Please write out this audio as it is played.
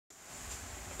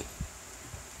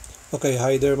Okay,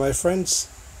 hi there, my friends.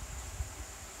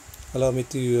 Allow me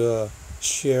to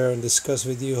share and discuss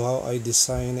with you how I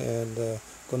design and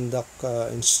conduct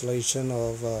installation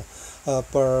of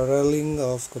paralleling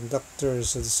of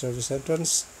conductors at the service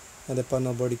entrance and the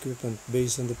panel board equipment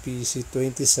based on the PEC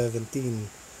 2017.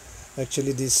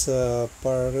 Actually, this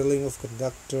paralleling of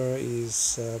conductor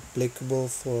is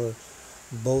applicable for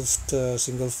both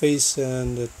single phase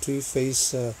and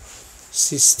three-phase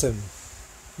system.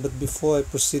 But before I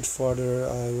proceed further,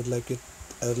 I would like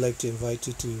to invite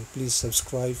you to please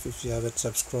subscribe if you haven't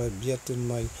subscribed yet in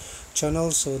my channel,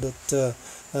 so that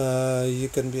you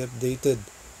can be updated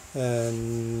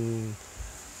and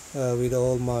with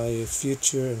all my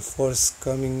future and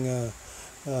forthcoming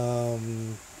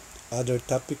um, other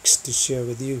topics to share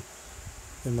with you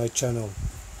in my channel.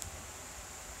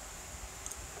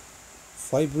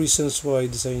 5 reasons why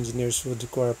design engineers would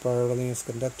require paralleling of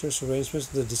conductors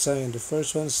arrangements. The design, the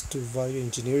first one is to value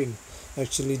engineering.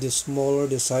 Actually, the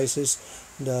smaller the sizes,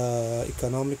 the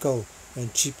economical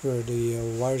and cheaper the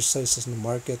wire sizes in the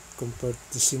market compared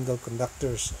to single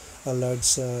conductors, large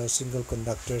single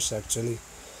conductors actually.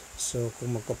 So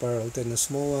kung magpa-parallel tayo na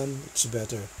small one, it's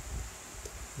better.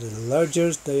 The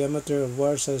larger diameter of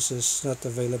wire size is not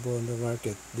available on the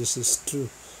market. This is true.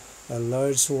 A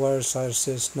large wire size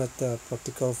is not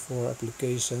practical for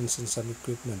applications in some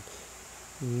equipment.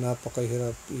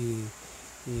 Napakahirap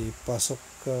ipasok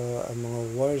ang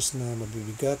mga wires na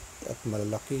mabibigat at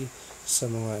malalaki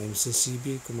sa mga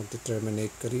MCCB kung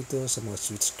mag-terminate ka rito sa mga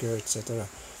switchgear, etc.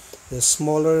 The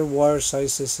smaller wire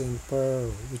sizes in per,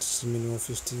 which is minimum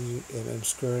 50 mm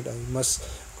squared, are much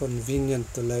convenient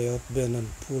to lay out, bend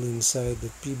and pull inside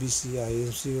the PVC,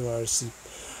 IMC, or RC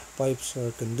pipes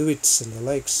or conduits and the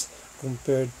likes,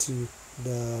 compared to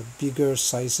the bigger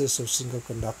sizes of single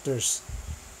conductors.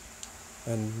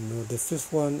 And the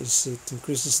fifth one is it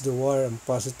increases the wire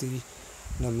ampacity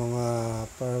ng mga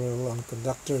parallel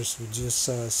conductors, reduce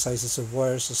sizes of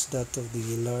wires as that of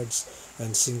the large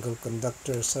and single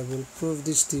conductors. I will prove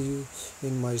this to you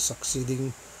in my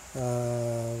succeeding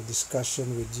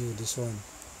discussion with you, this one.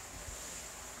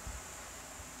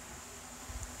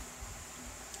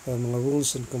 Mga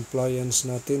rules and compliance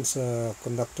natin sa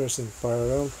conductors in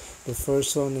parallel. The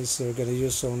first one is we're gonna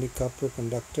use only copper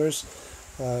conductors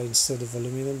instead of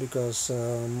aluminum, because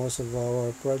most of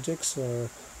our projects or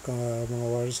mga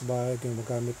wires bahay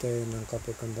gumagamit tayo ng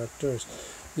copper conductors.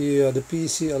 The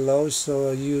PEC allows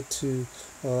you to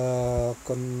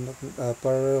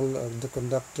parallel the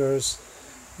conductors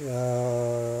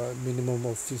minimum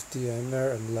of 50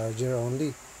 mm and larger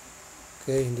only.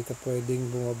 Okay, hindi ka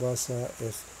pwedeng bumaba sa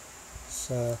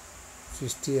 50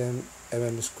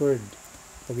 mm squared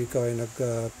pag ikaw ay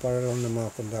nag-parallel ng mga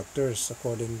conductors,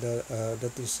 according that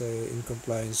is in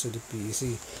compliance with the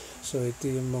PEC. So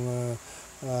ito yung mga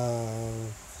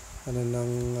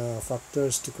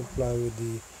factors to comply with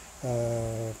the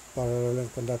parallel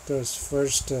conductors.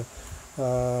 First, the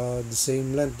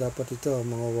same length dapat ito,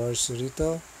 mga wires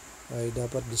rito ay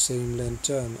dapat the same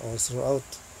length yan all throughout.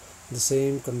 The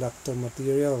same conductor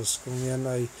materials, kung yan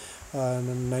ay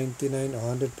 99 o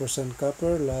 100%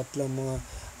 copper, lahat lang mga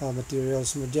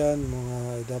materials mo dyan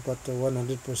ay dapat 100%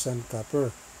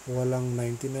 copper, walang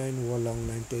 99, walang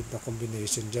 98 na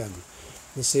combination dyan.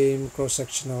 The same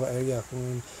cross-sectional area,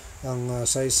 kung ang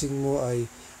sizing mo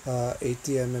ay 80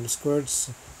 mm squared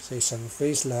sa isang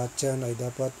face, lahat yan ay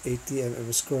dapat 80 mm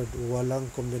squared,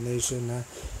 walang combination na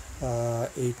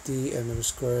 80 mm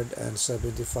squared and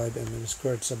 75 mm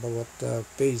squared sa bawat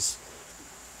face.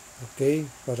 Okay,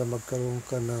 para magkaroon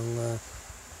ka ng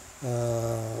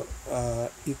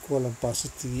equal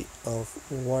ampacity of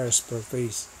wires per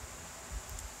face.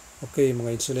 Okay,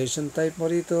 mga insulation type mo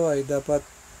rito ay dapat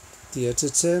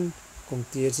THHN. Kung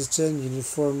THHN,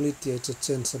 uniformly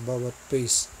THHN sa bawat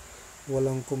face.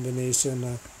 Walang combination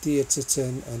na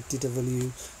THHN and TW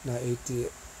na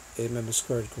 80 mm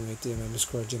squared. Kung 80 mm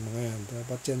squared yung mga yan,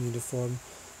 dapat yan uniform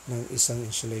ng isang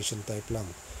insulation type lang.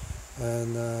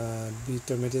 And be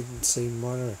terminated in the same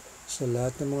manner. So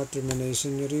lahat ng mga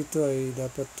termination nyo rito ay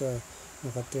dapat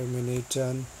naka-terminate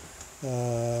yan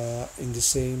in the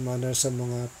same manner sa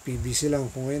mga PVC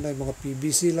lang. Kung ngayon ay mga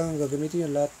PVC lang gagamitin nyo,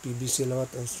 lahat PVC lahat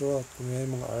all throughout. Kung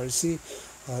ngayon mga REC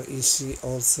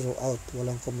all throughout.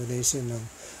 Walang combination ng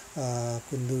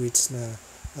conduits na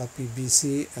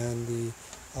PVC and the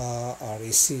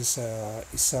REC sa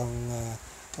isang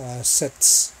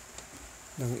sets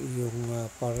ng iyong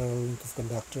parallel of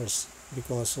conductors,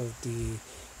 because of the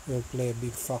will play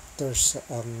big factors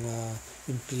ang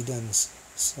impedance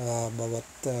sa bawat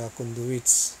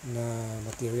conduits na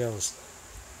materials.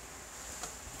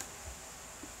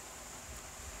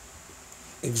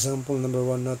 example number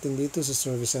 1 natin dito sa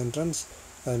service entrance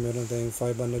ay meron tayong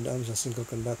 500 amps na single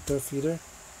conductor feeder,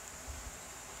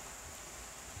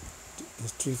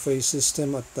 3-phase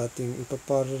system at ating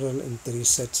ipaparallel in 3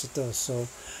 sets ito. So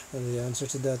the answer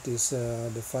to that is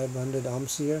the 500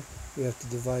 amps here, we have to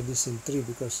divide this in 3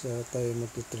 because tayo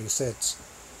magto 3 sets.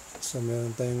 So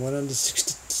meron tayong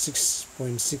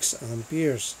 166.6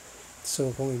 amperes.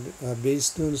 So kung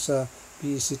based dun sa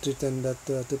PEC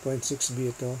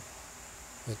 310.2.6b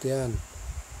ito yan,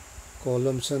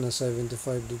 column siya na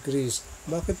 75 degrees.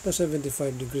 Bakit pa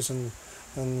 75 degrees ang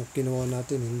kinuha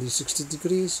natin, hindi 60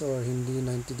 degrees or hindi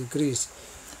 90 degrees?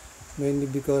 Mainly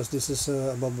because this is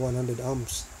above 100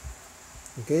 amps.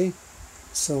 Okay,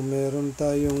 so meron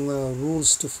tayong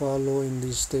rules to follow in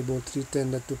this table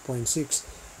 310.2.6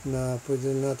 na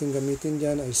pwede natin gamitin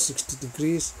dyan ay 60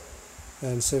 degrees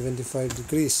and 75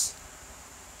 degrees.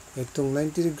 Itong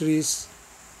 90 degrees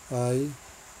ay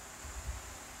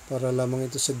para lamang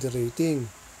ito sa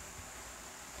derating.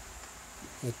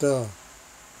 Ito,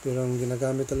 pero ang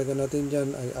ginagamit talaga natin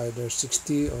dyan ay either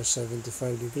 60 or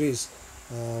 75 degrees.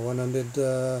 100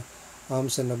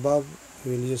 amps and above,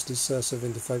 we'll use this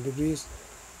 75 degrees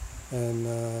and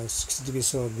 60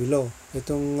 degrees or below.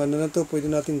 Itong na to, pwede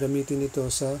natin gamitin ito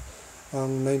sa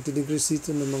ang 90 degrees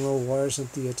dito ng mga wires ng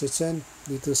THSN,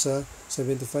 dito sa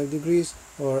 75 degrees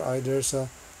or either sa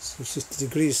 60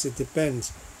 degrees. It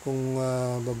depends. Kung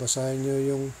babasahin nyo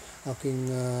yung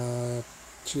aking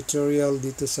tutorial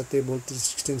dito sa table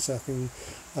 316 sa aking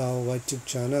YouTube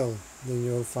channel, then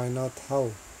you'll find out how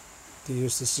to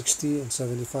use the 60 and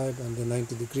 75 and the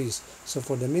 90 degrees. So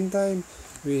for the meantime,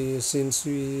 since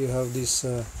we have this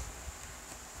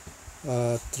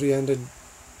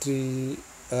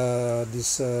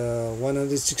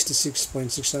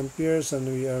 166.6 amperes and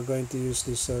we are going to use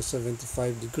this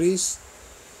 75 degrees,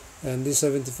 and this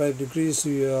 75 degrees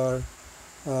we are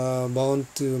bound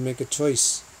to make a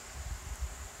choice.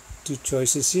 2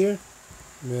 choices here.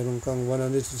 Meron kang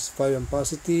 155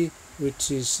 ampacity which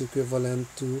is equivalent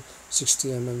to 60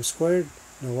 mm squared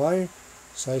na wire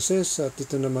sizes, at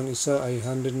ito namang isa ay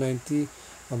 190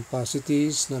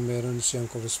 ampacities na meron siyang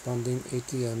corresponding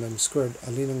 80 mm squared.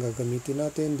 Alin ang gagamitin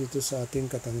natin dito sa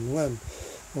ating katanungan?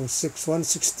 Kung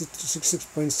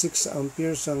 166.6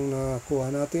 amperes ang nakuha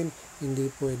natin,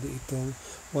 hindi pwede itong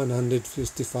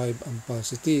 155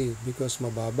 ampacity because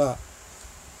mababa.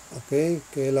 Okay,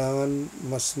 kailangan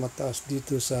mas mataas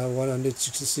dito sa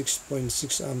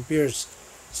 166.6 amperes.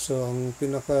 So ang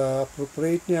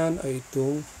pinaka-appropriate niyan ay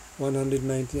itong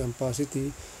 190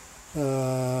 ampacity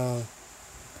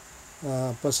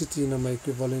ampacity na may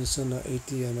equivalence na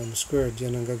 80 mm squared.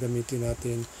 Yan ang gagamitin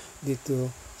natin dito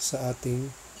sa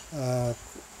ating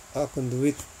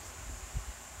conduit.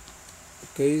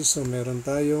 Okay, so meron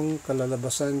tayong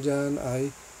kalalabasan dyan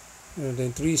ay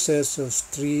then 3 sets of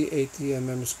 380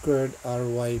 mm squared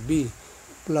RYB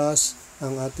plus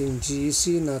ang ating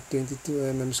GEC na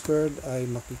 22 mm squared ay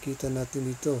makikita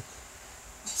natin dito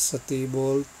sa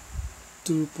table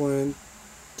 2.317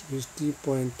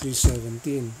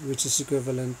 which is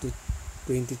equivalent to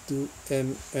 22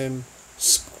 mm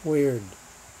squared.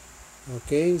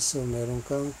 Okay, so meron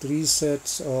kang 3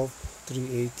 sets of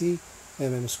 380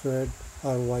 mm squared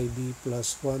RYB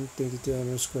plus 122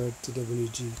 mm squared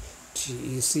TWG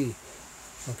GEC.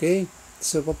 Okay,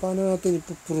 so paano natin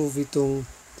ipoprove itong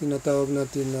tinatawag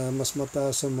natin na mas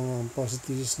mataas ang mga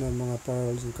ampacity ng mga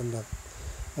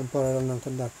parallel ng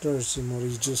conductors, yung mga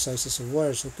reduced sizes of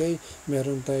wires. Okay,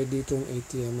 meron tayo ditong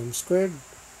 80 mm squared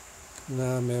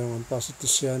na merong ampacity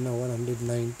siya na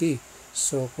 190.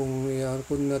 So kung i-add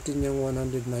natin yung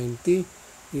 190,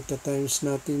 ita-times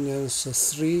natin yan sa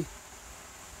 3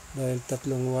 dahil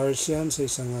tatlong wires yan sa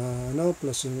isang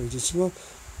plus yung edges mo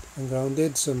ang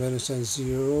grounded. So meron siyang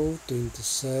 0,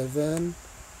 27,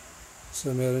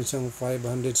 so meron siyang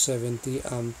 570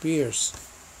 amperes.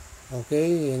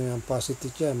 Okay, yan ang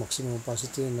ampacity niya, maximum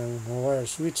ampacity ng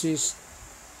wires, which is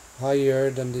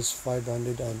higher than this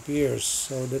 500 amperes.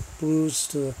 So that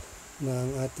proves na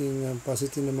ang ating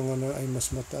ampacity ng mga ay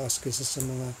mas mataas kaysa sa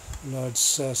mga large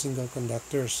single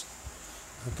conductors.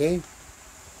 Okay,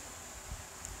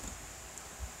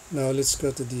 now let's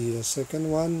go to the second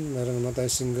one. Meron naman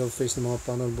tayo single phase ng mga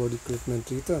panel board equipment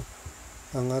dito.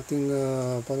 Ang ating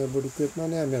panel board equipment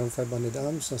niya, meron 500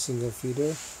 amps na single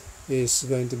feeder is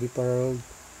going to be paralleled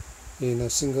in a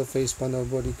single phase panel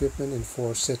board equipment in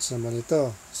 4 sets naman ito.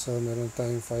 So meron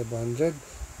tayong 500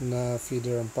 na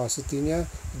feeder ampacity niya,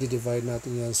 i-divide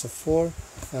natin yan sa 4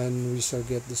 and we shall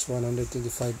get this 125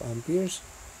 amperes.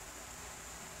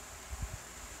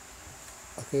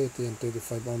 Okay, ito yung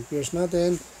 25 amperes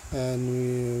natin. and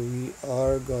we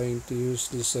are going to use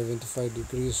the 75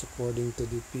 degrees according to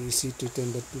the PEC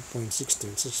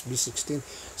 210.2.16 6B16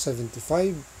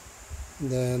 75.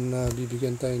 Then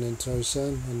bibigyan tayo ng choice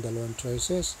ng dalawang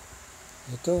choices.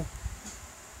 Ito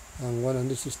ang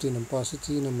 150 ng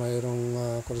positive na mayroong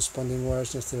corresponding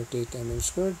wires na 38 mm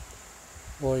squared,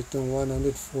 o itong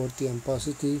 140 ang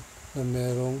positive na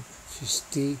mayroong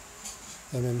 50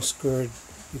 mm squared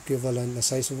equivalent na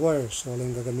size of wire. So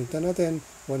yung gagamitan natin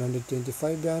 125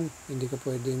 yan, hindi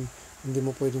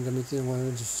mo pwedeng gamitin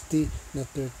yung 150 na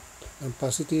ang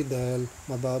positive dahil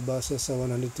mababa siya sa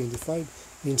 125.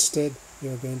 Instead,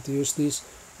 you're going to use this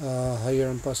higher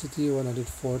ang positive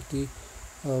 140,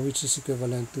 which is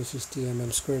equivalent to 50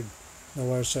 mm squared na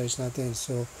wire size natin.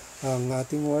 So ang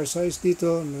ating wire size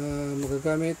dito na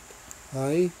magagamit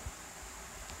ay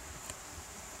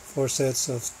 4 sets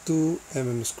of 2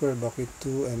 mm squared. Bakit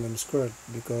 2 mm squared?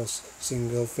 Because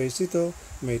single phase ito,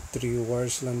 may 3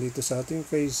 wires lang dito sa ating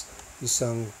phase,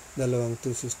 dalawang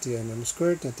 250 mm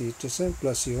squared na THSM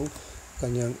plus yung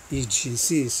kanyang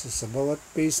EGC. So sa bawat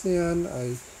phase na yan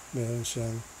ay meron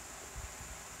siyang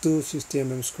 250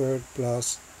 mm squared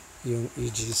plus yung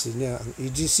EGC niya. Ang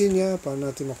EGC niya, paano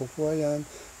natin makukuha yan?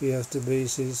 We have to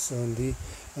base this on the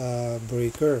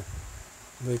breaker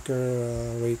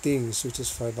ratings, which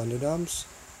is 500 amps,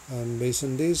 and based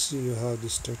on this you have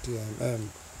this 30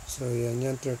 mm. So yan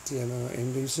 30 mm.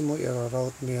 Imbis mo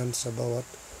i-route mo yan sa bawat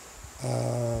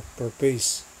per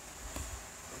phase.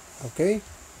 Okay,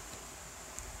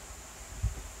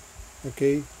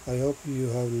 I hope you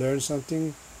have learned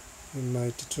something in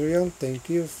my tutorial. Thank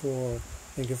you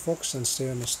folks, and stay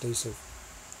safe.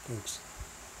 Thanks.